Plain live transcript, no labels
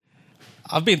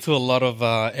I've been to a lot of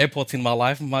airports in my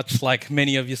life, much like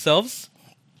many of yourselves.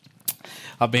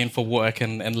 I've been for work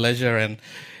and leisure, and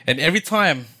every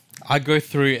time I go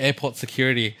through airport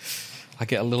security, I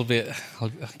get a little bit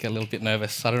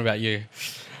nervous. I don't know about you.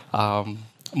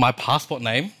 My passport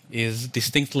name is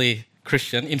distinctly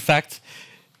Christian. In fact,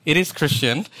 it is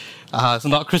Christian. It's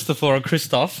not Christopher or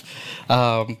Christoph.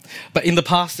 But in the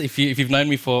past, if you've known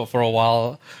me for a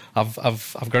while,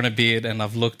 I've grown a beard and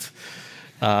I've looked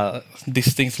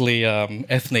distinctly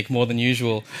ethnic more than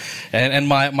usual, and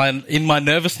in my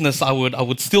nervousness, I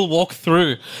would still walk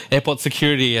through airport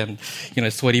security, and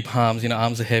sweaty palms,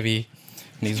 arms are heavy,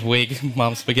 knees weak,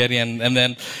 mum spaghetti, and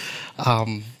then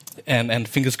and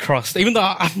fingers crossed. Even though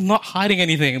I'm not hiding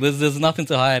anything, there's nothing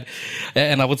to hide,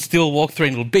 and I would still walk through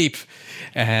and it'll beep,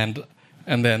 and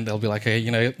then they'll be like,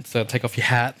 hey, so take off your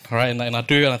hat, all right? And I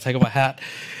do, and I take off my hat,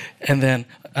 and then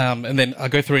I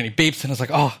go through and he beeps, and it's like,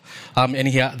 and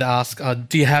they ask,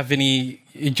 do you have any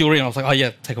jewelry? And I was like, oh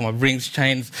yeah, take all my rings,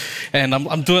 chains, and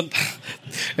I'm doing,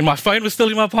 and my phone was still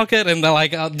in my pocket, and they're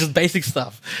like, just basic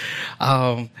stuff,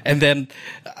 but then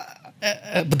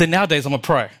nowadays I'm a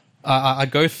pro. I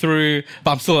go through,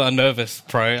 but I'm still a nervous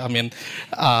pro. I mean,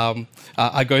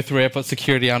 I go through airport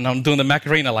security and I'm doing the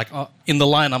Macarena, in the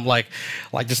line, I'm like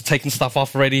just taking stuff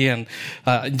off already and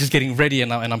just getting ready,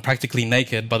 and I'm practically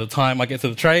naked by the time I get to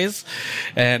the trays,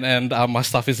 and my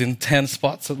stuff is in 10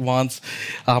 spots at once.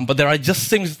 But there are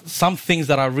just some things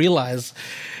that I realize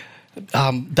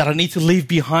that I need to leave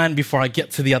behind before I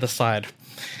get to the other side.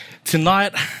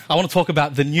 Tonight, I want to talk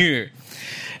about the new.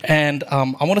 And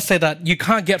I want to say that you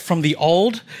can't get from the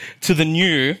old to the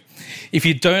new if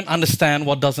you don't understand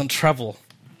what doesn't travel.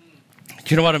 Do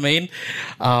you know what I mean?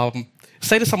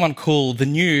 Say to someone cool, the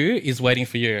new is waiting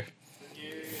for you.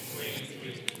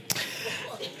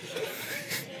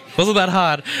 Wasn't that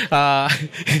hard?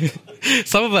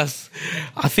 Some of us,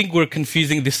 I think we're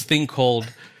confusing this thing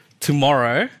called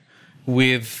tomorrow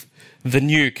with the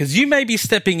new. Because you may be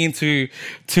stepping into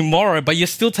tomorrow, but you're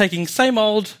still taking same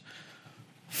old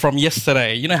from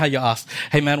yesterday. You know how you ask,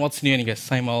 hey man, what's new? And he goes,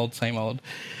 same old, same old.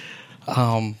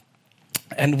 And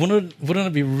wouldn't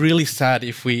it be really sad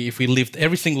if we lived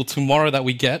every single tomorrow that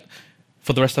we get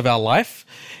for the rest of our life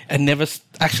and never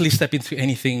actually step into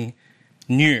anything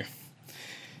new?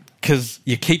 Because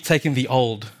you keep taking the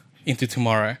old into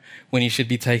tomorrow when you should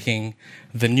be taking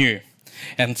the new.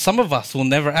 And some of us will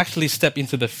never actually step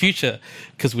into the future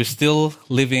because we're still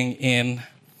living in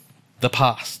the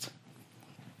past.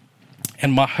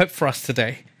 And my hope for us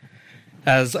today,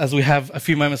 as we have a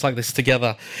few moments like this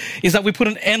together, is that we put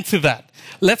an end to that.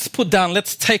 Let's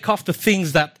take off the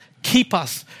things that keep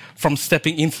us from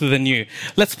stepping into the new.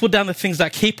 Let's put down the things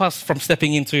that keep us from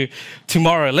stepping into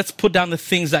tomorrow. Let's put down the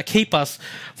things that keep us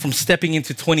from stepping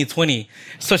into 2020,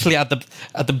 especially at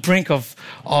the brink of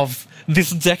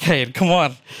this decade. Come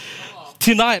on.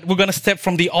 Tonight, we're going to step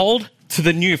from the old to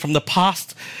the new, from the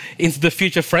past into the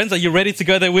future. Friends, are you ready to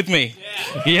go there with me?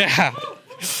 Yeah.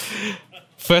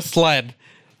 First slide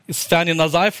is found in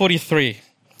Isaiah 43.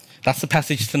 That's the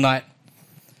passage tonight.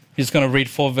 I'm just going to read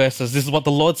 4 verses. This is what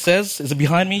the Lord says. Is it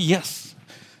behind me? Yes.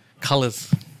 Colors.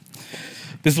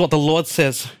 This is what the Lord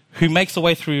says, who makes a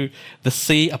way through the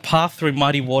sea, a path through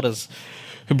mighty waters,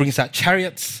 who brings out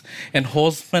chariots and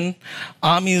horsemen,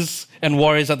 armies and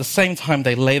warriors. At the same time,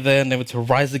 they lay there, never to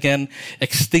rise again,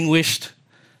 extinguished,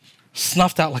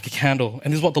 snuffed out like a candle.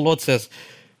 And this is what the Lord says.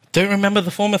 Don't remember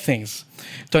the former things.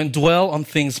 Don't dwell on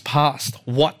things past.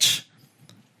 Watch.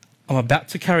 I'm about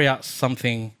to carry out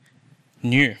something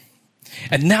new.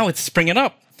 And now it's springing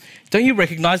up. Don't you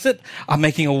recognize it? I'm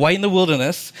making a way in the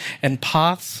wilderness and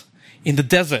paths in the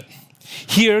desert.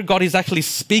 Here, God is actually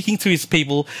speaking to his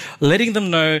people, letting them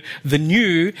know the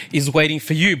new is waiting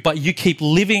for you, but you keep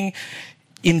living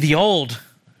in the old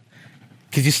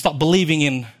because you stop believing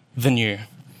in the new.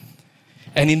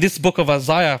 And in this book of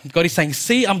Isaiah, God is saying,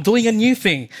 see, I'm doing a new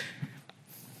thing.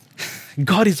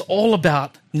 God is all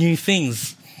about new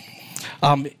things.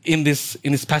 In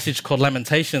this passage called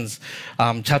Lamentations,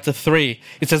 chapter 3,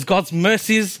 it says, God's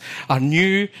mercies are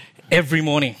new every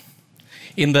morning.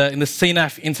 In the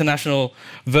CNAF International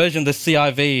Version, the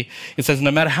CIV, it says,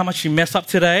 no matter how much you mess up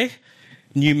today,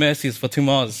 new mercies for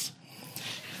tomorrows.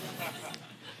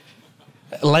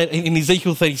 In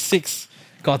Ezekiel 36,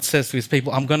 God says to his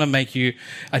people, I'm going to make you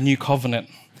a new covenant.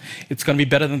 It's going to be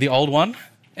better than the old one.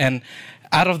 And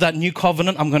out of that new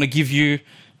covenant, I'm going to give you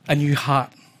a new heart.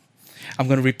 I'm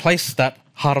going to replace that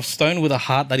heart of stone with a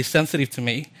heart that is sensitive to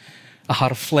me, a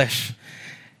heart of flesh.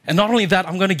 And not only that,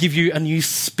 I'm going to give you a new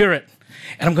spirit.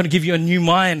 And I'm going to give you a new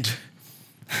mind.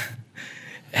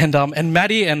 And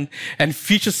Maddie and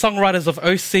future songwriters of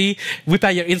OC, whip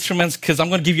out your instruments because I'm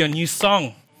going to give you a new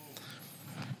song.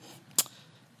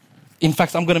 In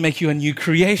fact, I'm going to make you a new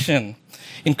creation.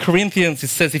 In Corinthians, it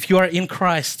says, if you are in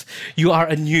Christ, you are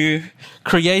a new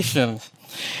creation.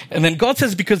 And then God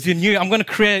says, because you're new, I'm going to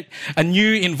create a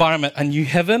new environment, a new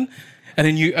heaven and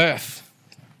a new earth.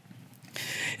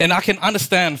 And I can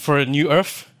understand for a new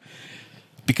earth,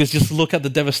 because just look at the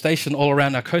devastation all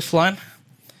around our coastline.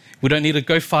 We don't need to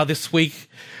go far this week.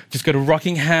 Just go to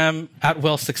Rockingham.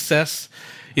 Atwell Success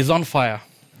is on fire.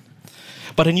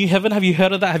 But a new heaven, have you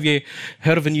heard of that? Have you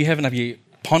heard of a new heaven? Have you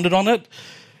pondered on it?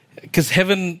 Because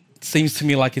heaven seems to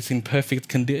me like it's in perfect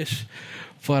condition.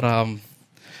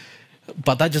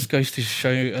 But that just goes to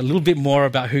show a little bit more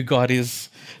about who God is.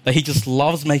 That he just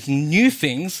loves making new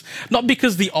things, not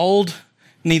because the old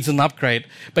needs an upgrade,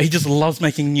 but he just loves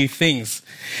making new things.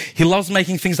 He loves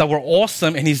making things that were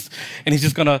awesome, and he's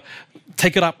just going to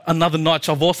take it up another notch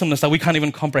of awesomeness that we can't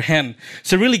even comprehend.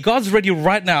 So really, God's ready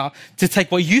right now to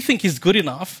take what you think is good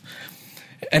enough,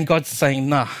 and God's saying,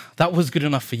 nah, that was good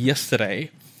enough for yesterday,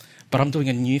 but I'm doing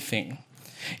a new thing.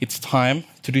 It's time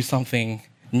to do something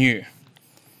new.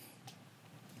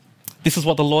 This is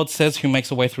what the Lord says, who makes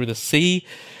a way through the sea,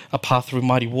 a path through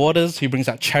mighty waters, who brings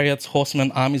out chariots,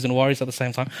 horsemen, armies, and warriors at the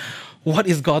same time. What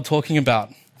is God talking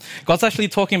about? God's actually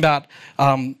talking about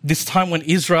this time when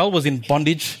Israel was in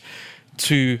bondage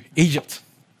to Egypt.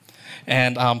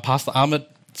 And Pastor Ahmed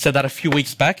said that a few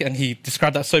weeks back, and he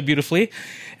described that so beautifully.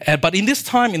 But in this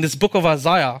time, in this book of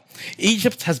Isaiah,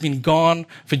 Egypt has been gone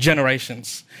for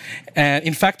generations. And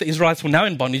in fact, the Israelites were now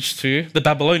in bondage to the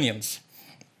Babylonians.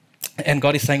 And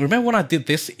God is saying, remember when I did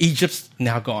this? Egypt's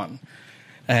now gone.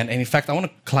 And in fact, I want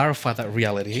to clarify that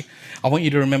reality. I want you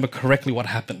to remember correctly what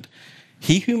happened.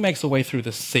 He who makes a way through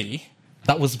the sea,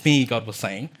 that was me, God was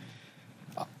saying,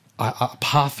 a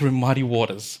path through mighty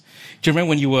waters. Do you remember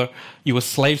when you were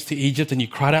slaves to Egypt and you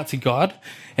cried out to God?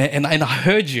 And I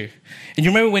heard you. And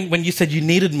you remember when you said you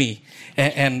needed me?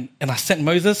 And I sent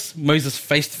Moses. Moses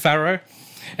faced Pharaoh.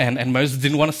 And Moses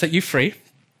didn't want to set you free.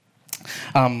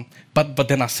 But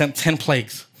then I sent 10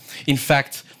 plagues. In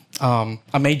fact,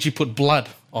 I made you put blood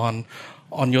on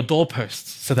your doorposts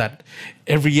so that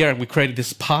every year we created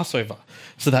this Passover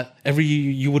so that every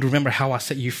year you would remember how I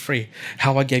set you free,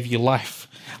 how I gave you life.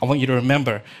 I want you to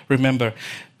remember,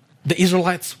 the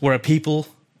Israelites were a people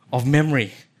of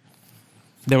memory.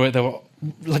 They were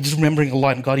like just remembering a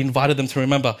lot, and God invited them to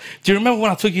remember. Do you remember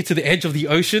when I took you to the edge of the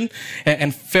ocean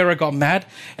and Pharaoh got mad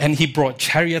and he brought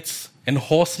chariots and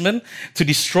horsemen to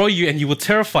destroy you and you were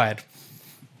terrified?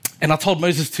 And I told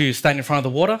Moses to stand in front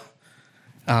of the water,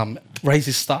 raise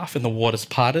his staff, and the waters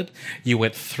parted. You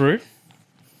went through,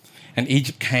 and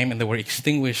Egypt came, and they were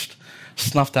extinguished,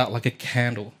 snuffed out like a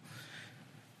candle.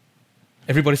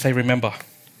 Everybody say, remember.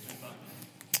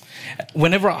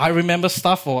 Whenever I remember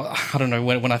stuff, or I don't know,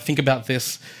 when I think about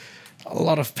this, a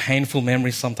lot of painful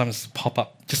memories sometimes pop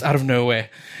up just out of nowhere.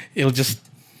 It'll just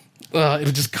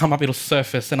come up, it'll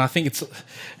surface. And I think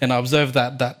and I observe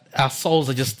that our souls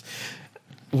are just,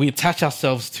 we attach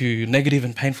ourselves to negative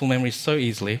and painful memories so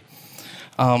easily.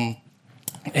 And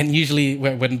usually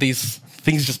when these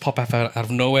things just pop up out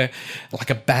of nowhere, like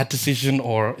a bad decision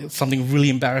or something really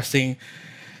embarrassing,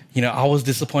 I was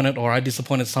disappointed or I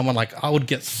disappointed someone, like I would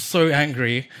get so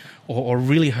angry or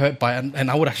really hurt by it,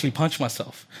 and I would actually punch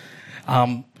myself.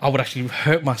 I would actually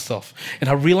hurt myself. And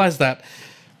I realized that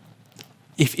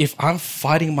if I'm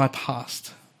fighting my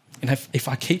past, and if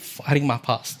I keep fighting my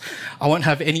past, I won't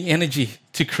have any energy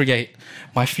to create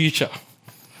my future.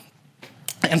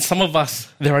 And some of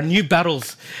us, there are new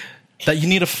battles that you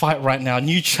need to fight right now,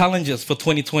 new challenges for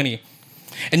 2020.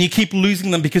 And you keep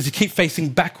losing them because you keep facing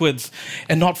backwards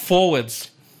and not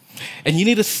forwards. And you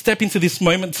need to step into this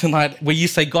moment tonight where you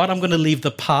say, God, I'm going to leave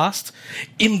the past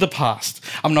in the past.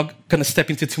 I'm not going to step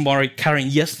into tomorrow carrying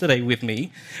yesterday with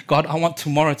me. God, I want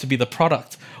tomorrow to be the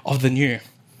product of the new.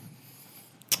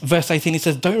 Verse 18, he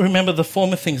says, don't remember the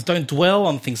former things. Don't dwell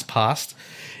on things past.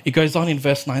 It goes on in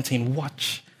verse 19,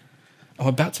 watch. I'm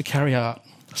about to carry out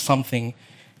something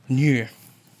new.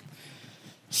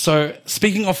 So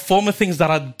speaking of former things that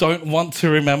I don't want to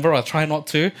remember, I try not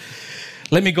to,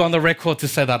 let me go on the record to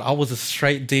say that I was a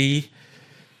straight D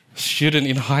student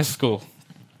in high school.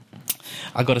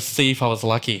 I got a C if I was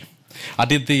lucky. I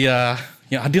did I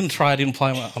didn't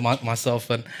apply myself.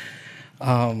 And,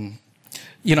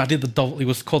 I did the double, it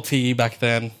was called TE back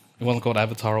then. It wasn't called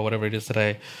Avatar or whatever it is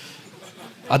today.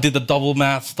 I did the double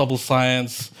maths, double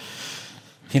science,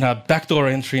 backdoor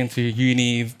entry into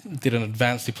uni, did an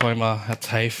advanced diploma at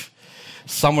TAFE.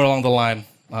 Somewhere along the line,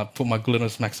 I put my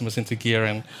gluteus maximus into gear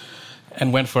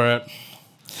and went for it.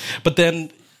 But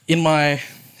then, in my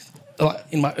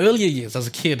earlier years as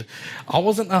a kid, I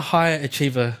wasn't a high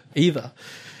achiever either.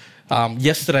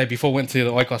 Yesterday, before I went to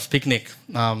the Oikos picnic,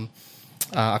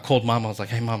 I called Mum. I was like,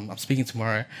 "Hey, Mum, I'm speaking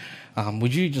tomorrow.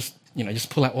 Would you just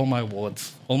pull out all my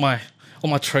awards, all my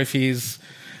trophies,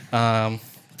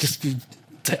 just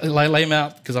lay them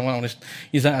out because I want to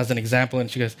use that as an example."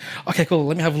 And she goes, "Okay, cool.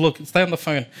 Let me have a look. Stay on the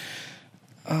phone.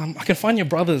 I can find your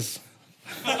brothers.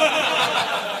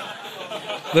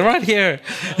 They're right here."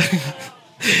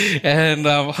 And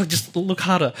I'll just look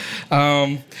harder.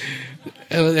 I'll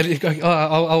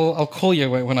call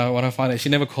you when I find it. She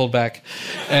never called back,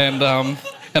 and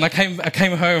I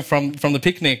came home from the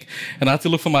picnic, and I had to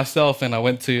look for myself. And I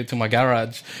went to my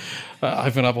garage,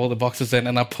 opened up all the boxes,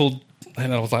 and I pulled,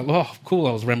 and I was like, "Oh, cool!"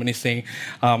 I was reminiscing.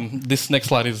 This next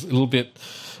slide is a little bit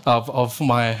of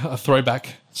my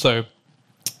throwback, so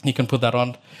you can put that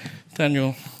on,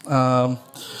 Daniel.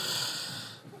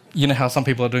 You know how some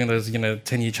people are doing those,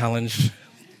 10-year challenge.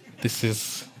 That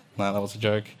was a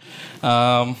joke.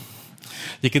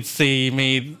 You could see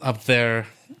me up there,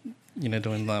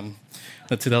 doing the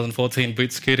 2014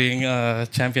 boot scooting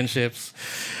championships.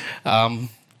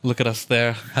 Look at us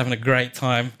there, having a great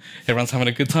time. Everyone's having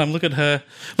a good time. Look at her.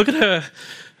 Look at her.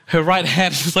 Her right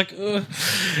hand is like, ugh.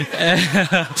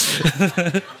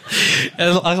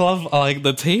 And I like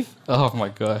the teeth. Oh my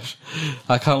gosh,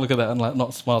 I can't look at that and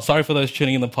not smile. Sorry for those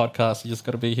tuning in the podcast. You just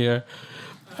got to be here.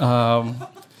 But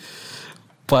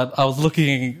I was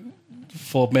looking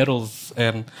for medals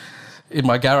and in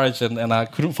my garage, and I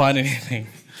couldn't find anything.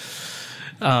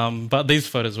 But these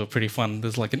photos were pretty fun.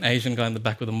 There's like an Asian guy in the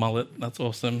back with a mullet. That's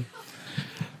awesome.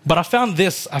 But I found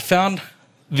this.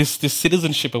 This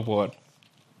citizenship award.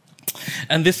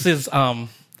 And this is,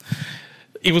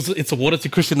 it's awarded to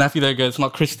Christian Matthew. There it goes. It's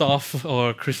not Christoph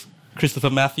or Christopher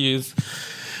Matthews.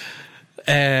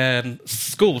 And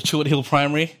school, Chewett Hill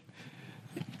Primary.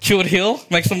 Chewett Hill,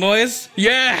 make some noise.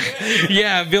 Yeah.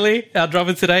 Yeah, Billy, our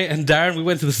drummer today, and Darren, we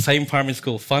went to the same primary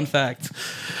school. Fun fact.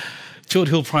 Chewett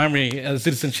Hill Primary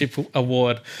Citizenship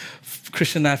Award.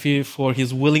 Christian Matthew for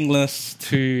his willingness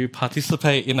to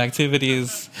participate in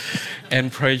activities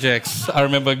and projects. I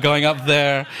remember going up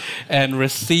there and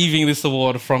receiving this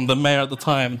award from the mayor at the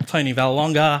time, Tony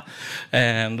Vallelonga,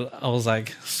 and I was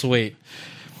like, sweet.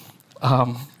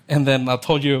 And then I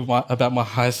told you about my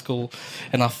high school,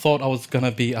 and I thought I was going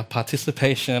to be a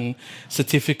participation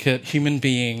certificate human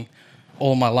being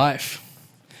all my life.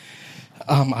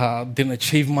 I didn't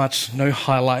achieve much, no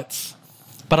highlights,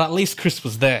 but at least Chris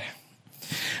was there.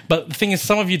 But the thing is,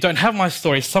 some of you don't have my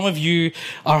story. Some of you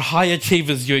are high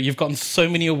achievers. You've gotten so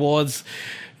many awards.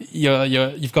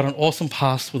 You've got an awesome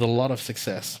past with a lot of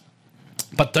success.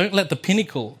 But don't let the peak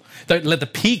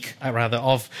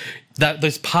of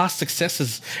those past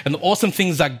successes and the awesome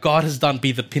things that God has done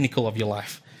be the pinnacle of your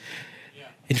life. Yeah.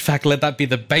 In fact, let that be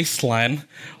the baseline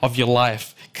of your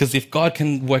life. Because if God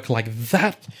can work like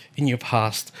that in your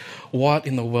past, what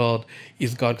in the world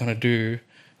is God going to do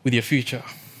with your future?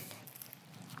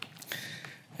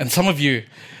 And some of you,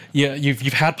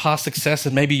 you've had past success,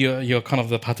 and maybe you're kind of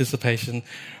the participation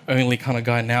only kind of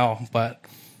guy now, but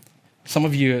some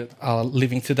of you are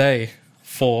living today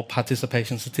for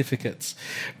participation certificates,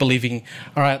 believing,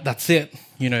 all right, that's it.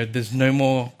 There's no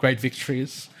more great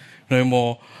victories, no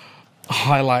more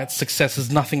highlights,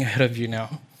 successes, nothing ahead of you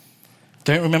now.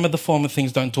 Don't remember the former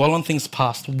things. Don't dwell on things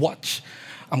past. Watch.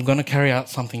 I'm going to carry out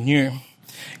something new.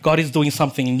 God is doing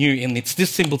something new, and it's this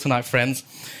simple tonight, friends.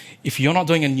 If you're not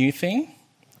doing a new thing,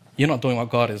 you're not doing what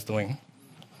God is doing.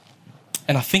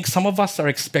 And I think some of us are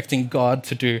expecting God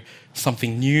to do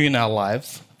something new in our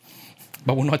lives,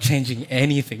 but we're not changing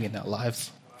anything in our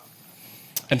lives.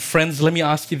 And friends, let me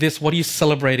ask you this. What are you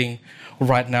celebrating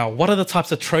right now? What are the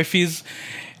types of trophies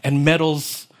and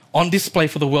medals on display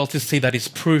for the world to see that is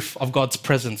proof of God's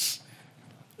presence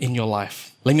in your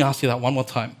life? Let me ask you that one more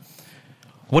time.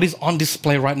 What is on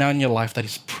display right now in your life that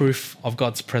is proof of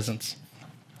God's presence?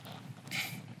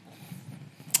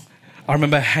 I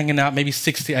remember hanging out maybe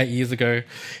 6 to 8 years ago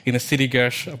in a city,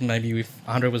 Gersh. Maybe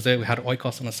Andre was there. We had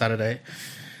Oikos on a Saturday.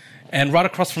 And right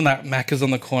across from that, Macca's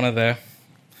on the corner there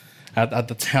at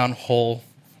the town hall.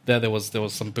 There was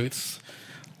some booths,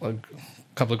 a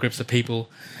couple of groups of people.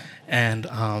 And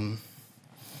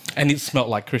it smelled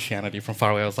like Christianity from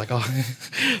far away. I was like, oh,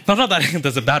 not that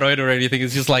there's a bad odor or anything.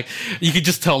 It's just like, you could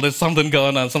just tell there's something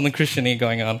going on, something Christian-y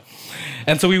going on.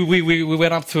 And so we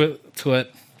went up to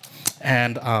it.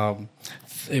 And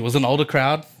it was an older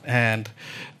crowd, and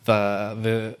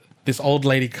this old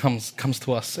lady comes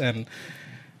to us, and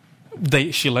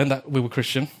she learned that we were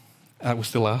Christian. We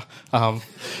still are.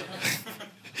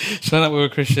 She learned that we were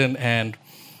Christian, and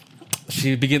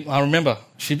I remember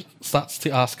she starts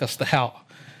to ask us the how.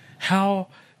 How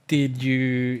did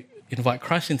you invite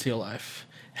Christ into your life?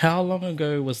 How long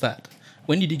ago was that?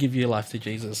 When did you give your life to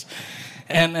Jesus?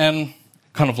 And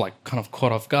kind of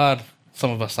caught off guard.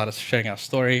 Some of us started sharing our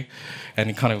story, and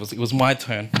it was my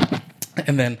turn.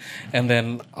 And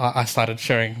then I started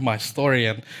sharing my story,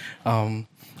 and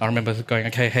I remember going,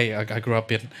 okay, hey, I grew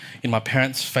up in my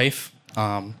parents' faith.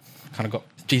 Kind of got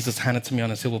Jesus handed to me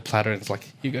on a silver platter, and it's like,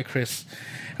 you go, Chris.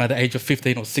 And at the age of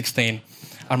 15 or 16,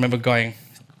 I remember going,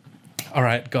 all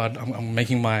right, God, I'm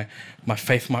making my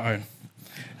faith my own,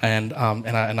 and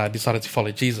I decided to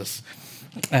follow Jesus.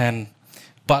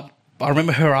 But I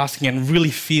remember her asking and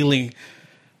really feeling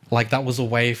like that was a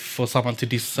way for someone to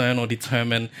discern or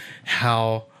determine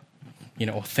how,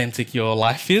 authentic your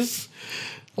life is.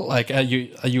 Like, are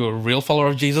you a real follower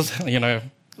of Jesus? Are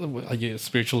you a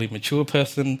spiritually mature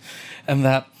person? And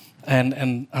that,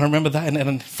 and I remember that.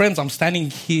 And friends, I'm standing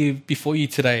here before you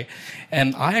today,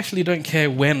 and I actually don't care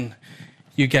when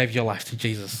you gave your life to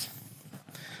Jesus.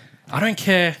 I don't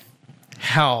care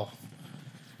how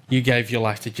you gave your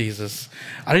life to Jesus.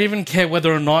 I don't even care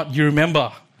whether or not you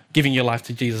remember giving your life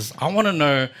to Jesus. I want to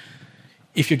know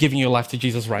if you're giving your life to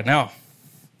Jesus right now.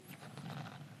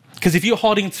 Because if you're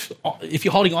holding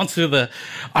on to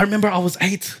I remember I was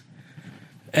 8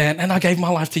 and I gave my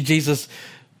life to Jesus,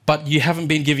 but you haven't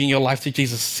been giving your life to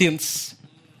Jesus since,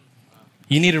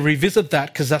 you need to revisit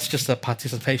that, because that's just a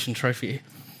participation trophy.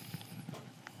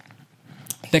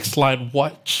 Next slide,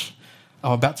 watch.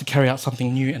 I'm about to carry out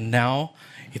something new, and now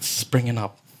it's springing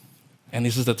up. And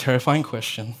this is the terrifying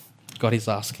question God is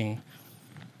asking.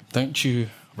 Don't you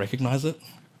recognize it?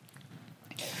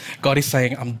 God is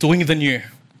saying, I'm doing the new.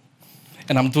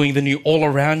 And I'm doing the new all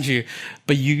around you.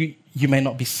 But you may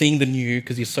not be seeing the new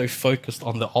because you're so focused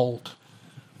on the old.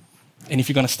 And if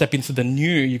you're going to step into the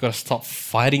new, you've got to stop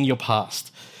fighting your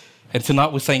past. And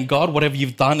tonight we're saying, God, whatever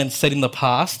you've done and said in the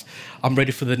past, I'm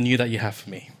ready for the new that you have for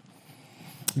me.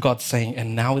 God's saying,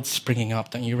 and now it's springing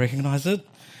up. Don't you recognize it?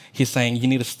 He's saying, you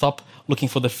need to stop looking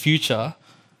for the future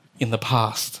in the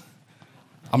past.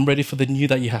 I'm ready for the new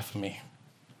that you have for me.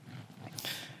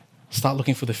 Start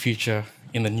looking for the future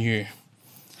in the new.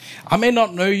 I may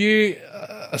not know you,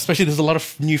 especially there's a lot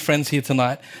of new friends here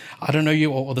tonight. I don't know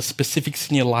you or the specifics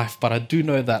in your life, but I do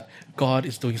know that God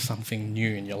is doing something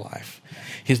new in your life.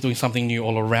 He's doing something new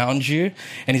all around you,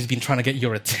 and he's been trying to get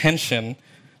your attention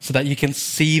so that you can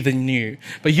see the new.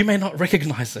 But you may not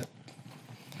recognize it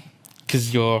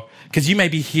because you may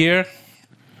be here.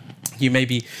 You may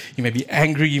be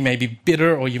angry, you may be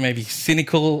bitter, or you may be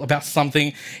cynical about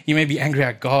something. You may be angry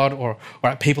at God or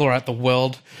at people or at the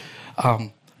world.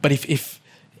 But if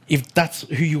that's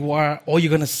who you are, all you're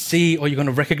going to see or you're going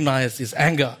to recognize is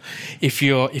anger. If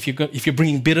you're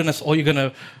bringing bitterness, all you're going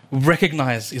to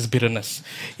recognize is bitterness.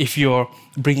 If you're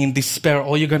bringing despair,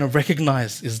 all you're going to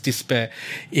recognize is despair.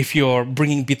 If you're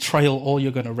bringing betrayal, all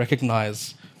you're going to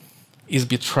recognize is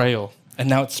betrayal. And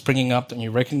now it's springing up and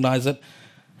you recognize it.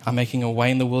 I'm making a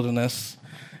way in the wilderness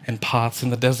and paths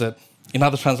in the desert. In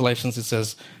other translations, it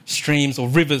says streams or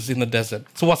rivers in the desert.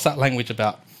 So what's that language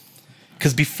about?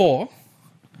 Because before,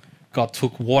 God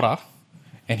took water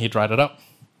and he dried it up.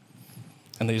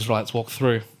 And the Israelites walked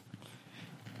through.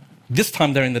 This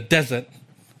time they're in the desert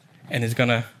and he's going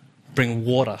to bring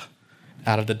water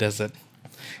out of the desert.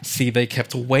 See, they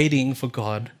kept waiting for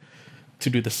God to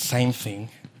do the same thing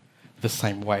the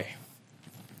same way.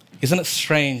 Isn't it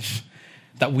strange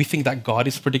that we think that God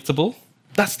is predictable?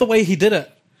 That's the way he did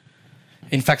it.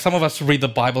 In fact, some of us read the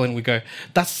Bible and we go,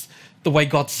 that's the way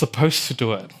God's supposed to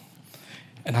do it.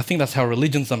 And I think that's how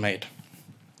religions are made.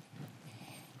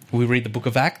 We read the book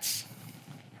of Acts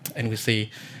and we see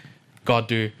God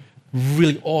do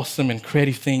really awesome and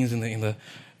creative things in the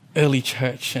early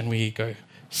church, and we go,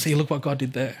 see, look what God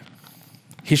did there.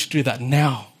 He should do that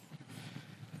now.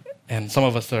 And some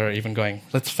of us are even going,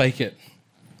 let's fake it.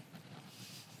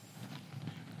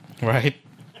 Right?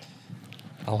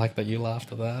 I like that you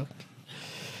laughed at that.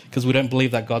 Because we don't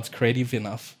believe that God's creative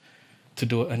enough to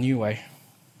do it a new way.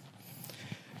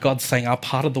 God's saying, I'll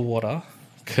part of the water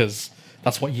because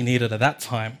that's what you needed at that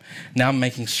time. Now I'm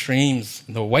making streams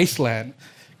in the wasteland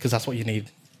because that's what you need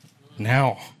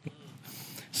now.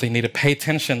 So you need to pay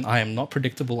attention. I am not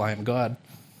predictable. I am God.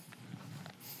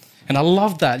 And I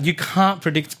love that. You can't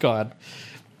predict God.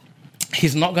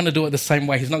 He's not going to do it the same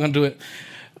way. He's not going to do it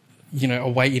a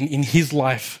way in his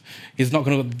life. He's not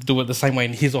going to do it the same way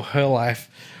in his or her life,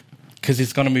 because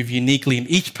he's going to move uniquely in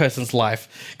each person's life,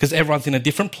 because everyone's in a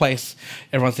different place,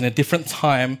 everyone's in a different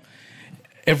time,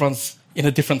 everyone's in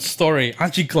a different story.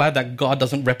 Aren't you glad that God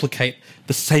doesn't replicate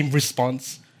the same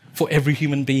response for every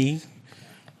human being?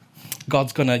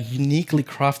 God's going to uniquely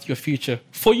craft your future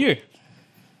for you.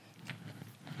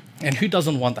 And who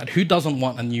doesn't want that? Who doesn't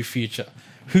want a new future?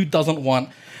 Who doesn't want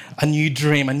a new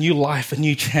dream, a new life, a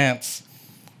new chance?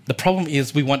 The problem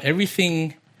is we want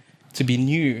everything to be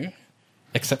new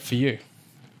except for you.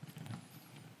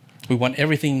 We want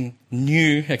everything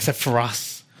new except for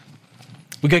us.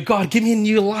 We go, God, give me a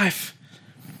new life.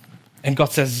 And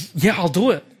God says, yeah, I'll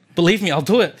do it. Believe me, I'll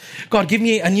do it. God, give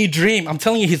me a new dream. I'm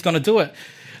telling you, he's going to do it.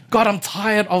 God, I'm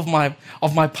tired of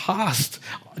my past.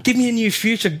 Give me a new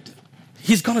future.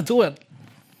 He's going to do it.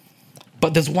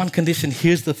 But there's one condition.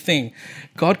 Here's the thing.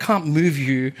 God can't move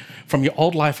you from your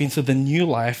old life into the new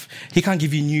life. He can't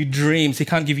give you new dreams. He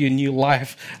can't give you a new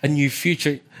life, a new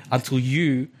future until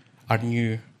you are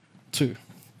new too.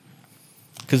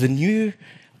 Because the new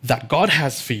that God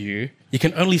has for you, you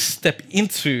can only step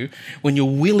into when you're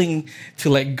willing to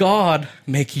let God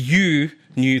make you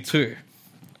new too.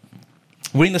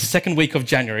 We're in the second week of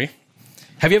January.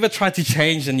 Have you ever tried to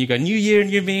change and you go, new year,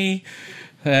 new me?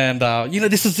 And,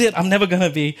 this is it. I'm never going to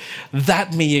be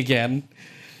that me again.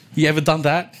 You ever done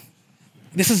that?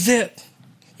 This is it.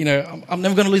 I'm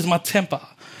never going to lose my temper.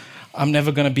 I'm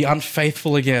never going to be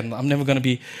unfaithful again. I'm never going to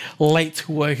be late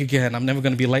to work again. I'm never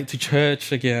going to be late to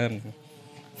church again.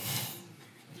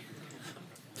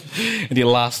 And it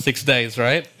lasts 6 days,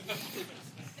 right?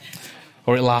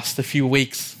 Or it lasts a few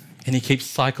weeks and you keep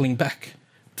cycling back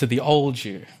to the old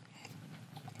you.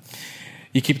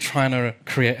 You keep trying to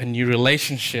create a new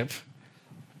relationship,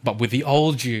 but with the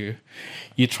old you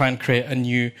try and create a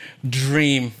new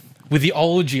dream with the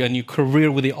old you, a new career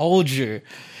with the old you.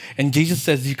 And Jesus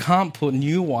says you can't put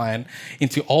new wine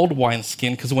into old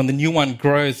wineskin because when the new wine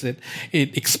grows, it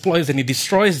explodes and it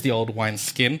destroys the old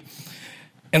wineskin.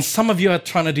 And some of you are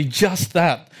trying to do just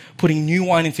that, putting new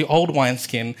wine into old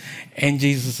wineskin, and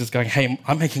Jesus is going, hey,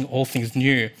 I'm making all things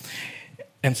new.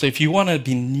 And so if you want to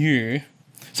be new,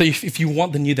 so if you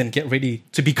want the new, then get ready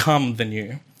to become the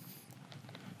new.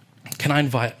 Can I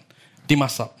invite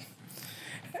Dimas up?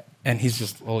 And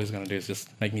all he's going to do is just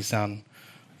make me sound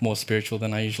more spiritual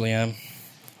than I usually am.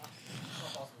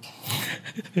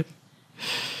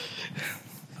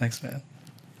 Thanks, man.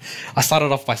 I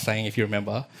started off by saying, if you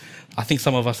remember, I think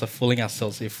some of us are fooling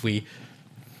ourselves if we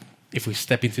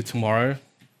step into tomorrow,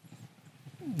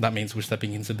 that means we're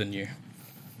stepping into the new.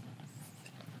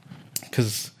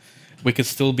 Because we could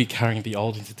still be carrying the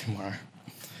old into tomorrow.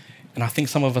 And I think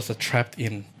some of us are trapped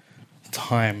in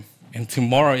time. And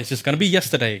tomorrow is just going to be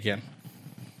yesterday again.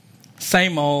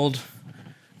 Same old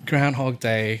Groundhog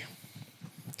Day.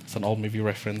 It's an old movie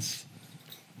reference.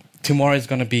 Tomorrow is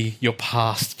going to be your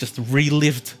past, just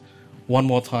relived one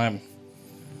more time.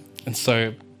 And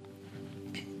so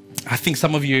I think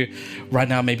some of you right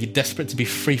now may be desperate to be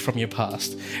free from your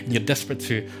past, and you're desperate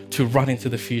to run into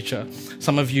the future.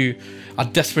 Some of you are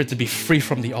desperate to be free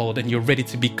from the old, and you're ready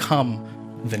to become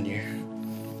the new.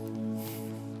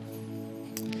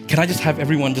 Can I just have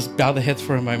everyone just bow their heads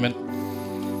for a moment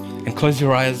and close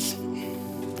your eyes?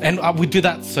 And we do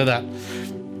that so that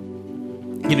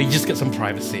you just get some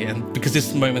privacy, and because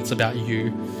this moment's about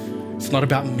you, it's not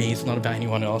about me, it's not about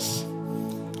anyone else.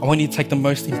 I want you to take the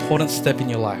most important step in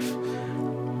your life.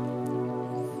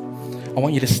 I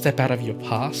want you to step out of your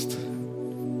past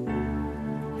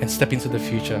and step into the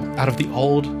future, out of the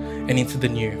old and into the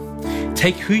new.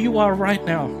 Take who you are right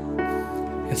now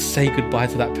and say goodbye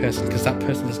to that person, because that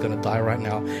person is going to die right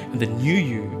now and the new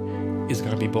you is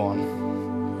going to be born.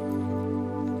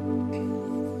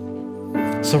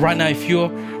 So right now, if you're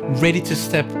ready to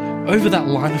step over that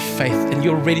line of faith and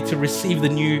you're ready to receive the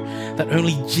new that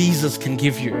only Jesus can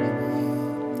give you.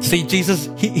 See, Jesus,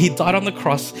 he died on the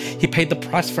cross. He paid the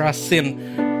price for our sin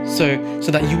so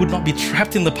that you would not be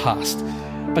trapped in the past,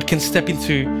 but can step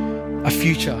into a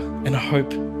future and a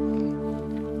hope.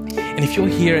 And if you're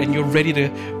here and you're ready to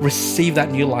receive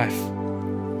that new life,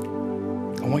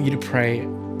 I want you to pray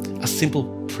a simple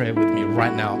prayer with me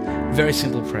right now. Very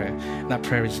simple prayer. And that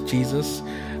prayer is, Jesus,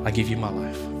 I give you my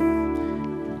life.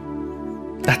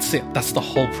 That's it. That's the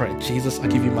whole prayer. Jesus, I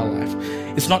give you my life.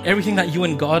 It's not everything that you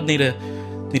and God need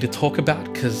to talk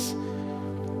about, because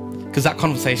that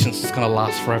conversation is just going to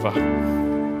last forever.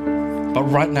 But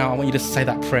right now, I want you to say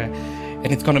that prayer, and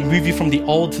it's going to move you from the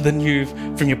old to the new,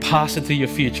 from your past into your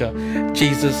future.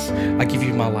 Jesus, I give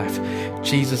you my life.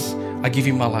 Jesus, I give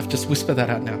you my life. Just whisper that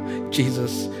out now.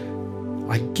 Jesus,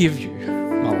 I give you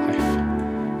my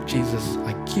life. Jesus,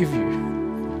 I give you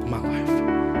my life.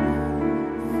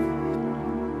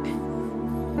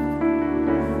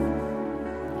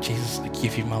 Jesus, I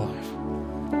give you my life.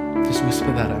 Just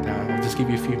whisper that out now. I'll just give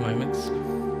you a few moments.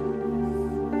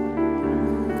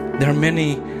 There are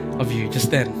many of you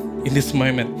just then. in this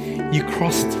moment, you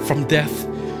crossed from death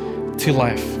to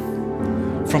life,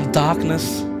 from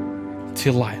darkness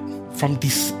to light, from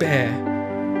despair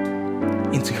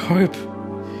into hope.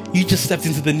 You just stepped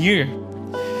into the new.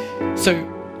 So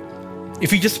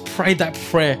if you just prayed that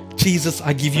prayer, Jesus,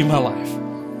 I give you my life,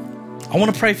 I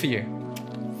want to pray for you.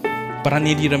 But I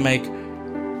need you to make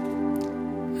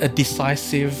a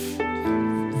decisive,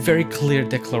 very clear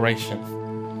declaration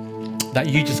that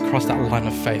you just crossed that line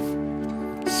of faith.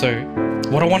 So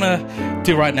what I want to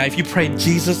do right now, if you pray,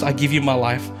 Jesus, I give you my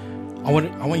life, I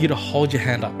want you to hold your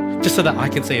hand up, just so that I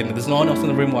can see it. There's no one else in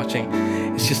the room watching.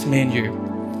 It's just me and you.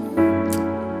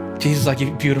 Jesus, I give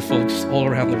you beautiful, just all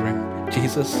around the room.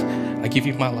 Jesus, I give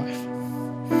you my life.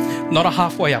 Not a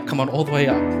halfway up, come on, all the way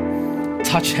up.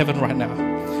 Touch heaven right now,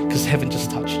 because heaven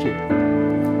just touched you.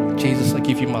 Jesus, I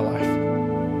give you my life.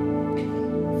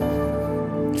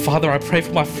 Father, I pray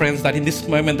for my friends that in this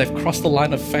moment they've crossed the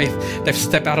line of faith. They've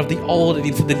stepped out of the old and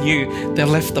into the new. They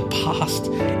left the past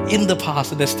in the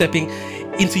past and they're stepping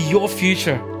into your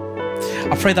future.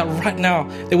 I pray that right now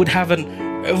they would have an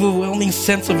overwhelming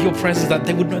sense of your presence, that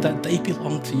they would know that they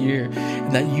belong to you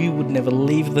and that you would never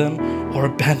leave them or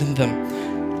abandon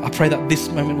them. I pray that this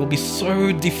moment will be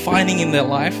so defining in their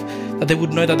life that they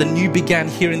would know that the new began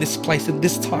here in this place at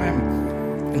this time.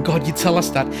 And God, you tell us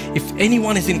that if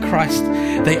anyone is in Christ,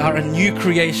 they are a new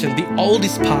creation. The old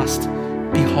is past.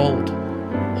 Behold,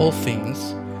 all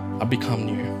things are become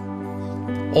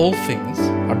new. All things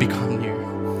are become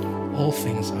new. All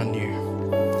things are new.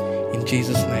 In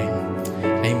Jesus' name,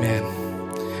 amen.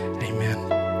 Amen.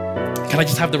 Can I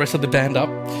just have the rest of the band up?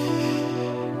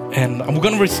 And we're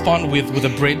going to respond with a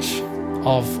bridge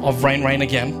of Rain Rain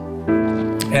again.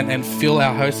 And Phil,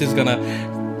 our host, is going to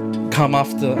come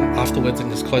afterwards and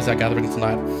just close our gathering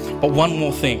tonight. But one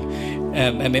more thing,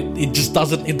 and it just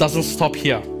doesn't stop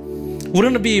here.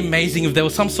 Wouldn't it be amazing if there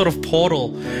was some sort of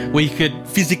portal where you could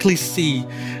physically see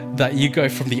that you go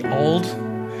from the old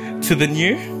to the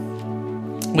new,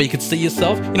 where you could see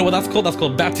yourself? You know what that's called? That's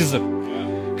called baptism.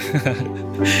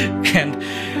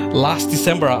 And last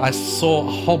December, I saw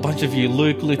a whole bunch of you,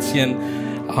 Luke, Lucian,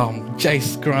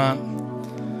 Jace, Grant,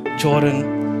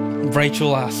 Jordan,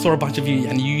 Rachel. I saw a bunch of you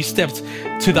and you stepped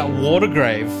to that water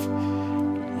grave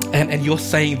and you're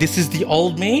saying, this is the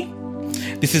old me.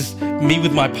 This is me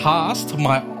with my past,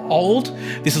 my old.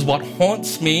 This is what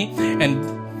haunts me, and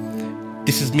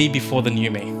this is me before the new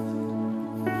me.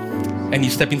 And you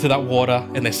step into that water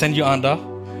and they send you under.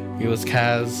 It was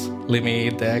Kaz,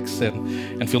 Limmy, Dex,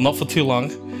 and Phil, not for too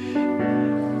long.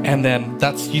 And then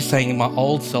that's you saying, my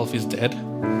old self is dead.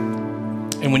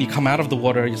 And when you come out of the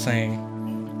water, you're saying,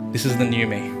 this is the new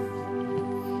me.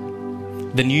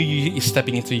 The new you is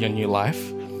stepping into your new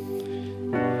life.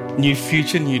 New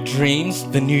future, new dreams,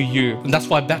 the new you. And that's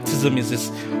why baptism is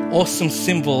this awesome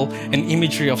symbol and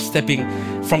imagery of stepping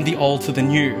from the old to the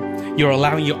new. You're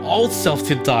allowing your old self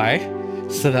to die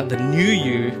so that the new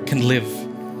you can live.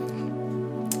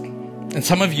 And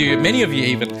some of you, many of you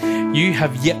even, you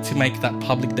have yet to make that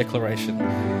public declaration.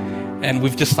 And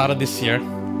we've just started this year.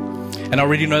 And I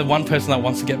already know one person that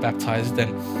wants to get baptized,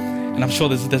 and I'm sure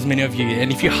there's many of you.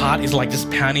 And if your heart is like just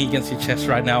pounding against your chest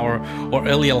right now, or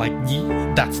earlier, like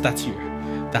that's you.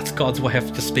 That's God's way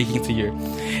of just speaking to you.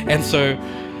 And so,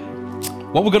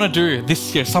 what we're gonna do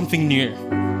this year, something new,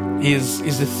 is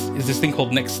this thing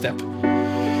called Next Step.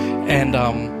 And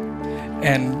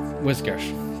where's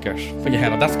Gersh? Gersh, put your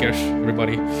hand up. That's Gersh,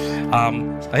 everybody.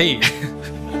 Hey.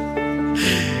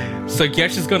 So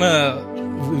Gersh is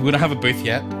we don't have a booth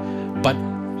yet. But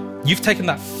you've taken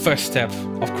that first step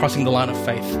of crossing the line of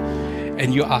faith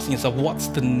and you're asking yourself, what's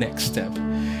the next step?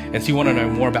 And so you want to know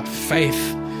more about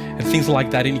faith and things like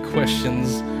that. Any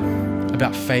questions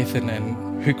about faith and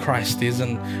who Christ is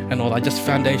and all that, just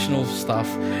foundational stuff.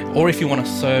 Or if you want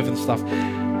to serve and stuff,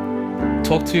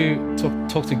 talk to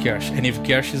Gersh. And if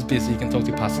Gersh is busy, you can talk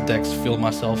to Pastor Dex, Phil,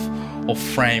 myself, or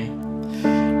Frame.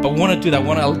 But we want to do that. We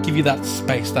want to give you that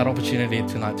space, that opportunity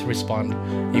tonight to respond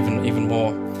even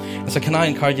more. And so can I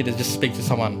encourage you to just speak to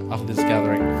someone after this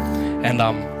gathering?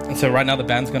 And so right now the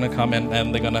band's going to come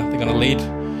and they're going to lead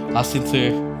us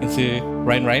into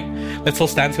Rain Rain. Let's all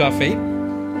stand to our feet.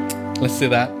 Let's do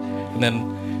that. And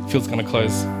then Phil's going to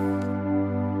close.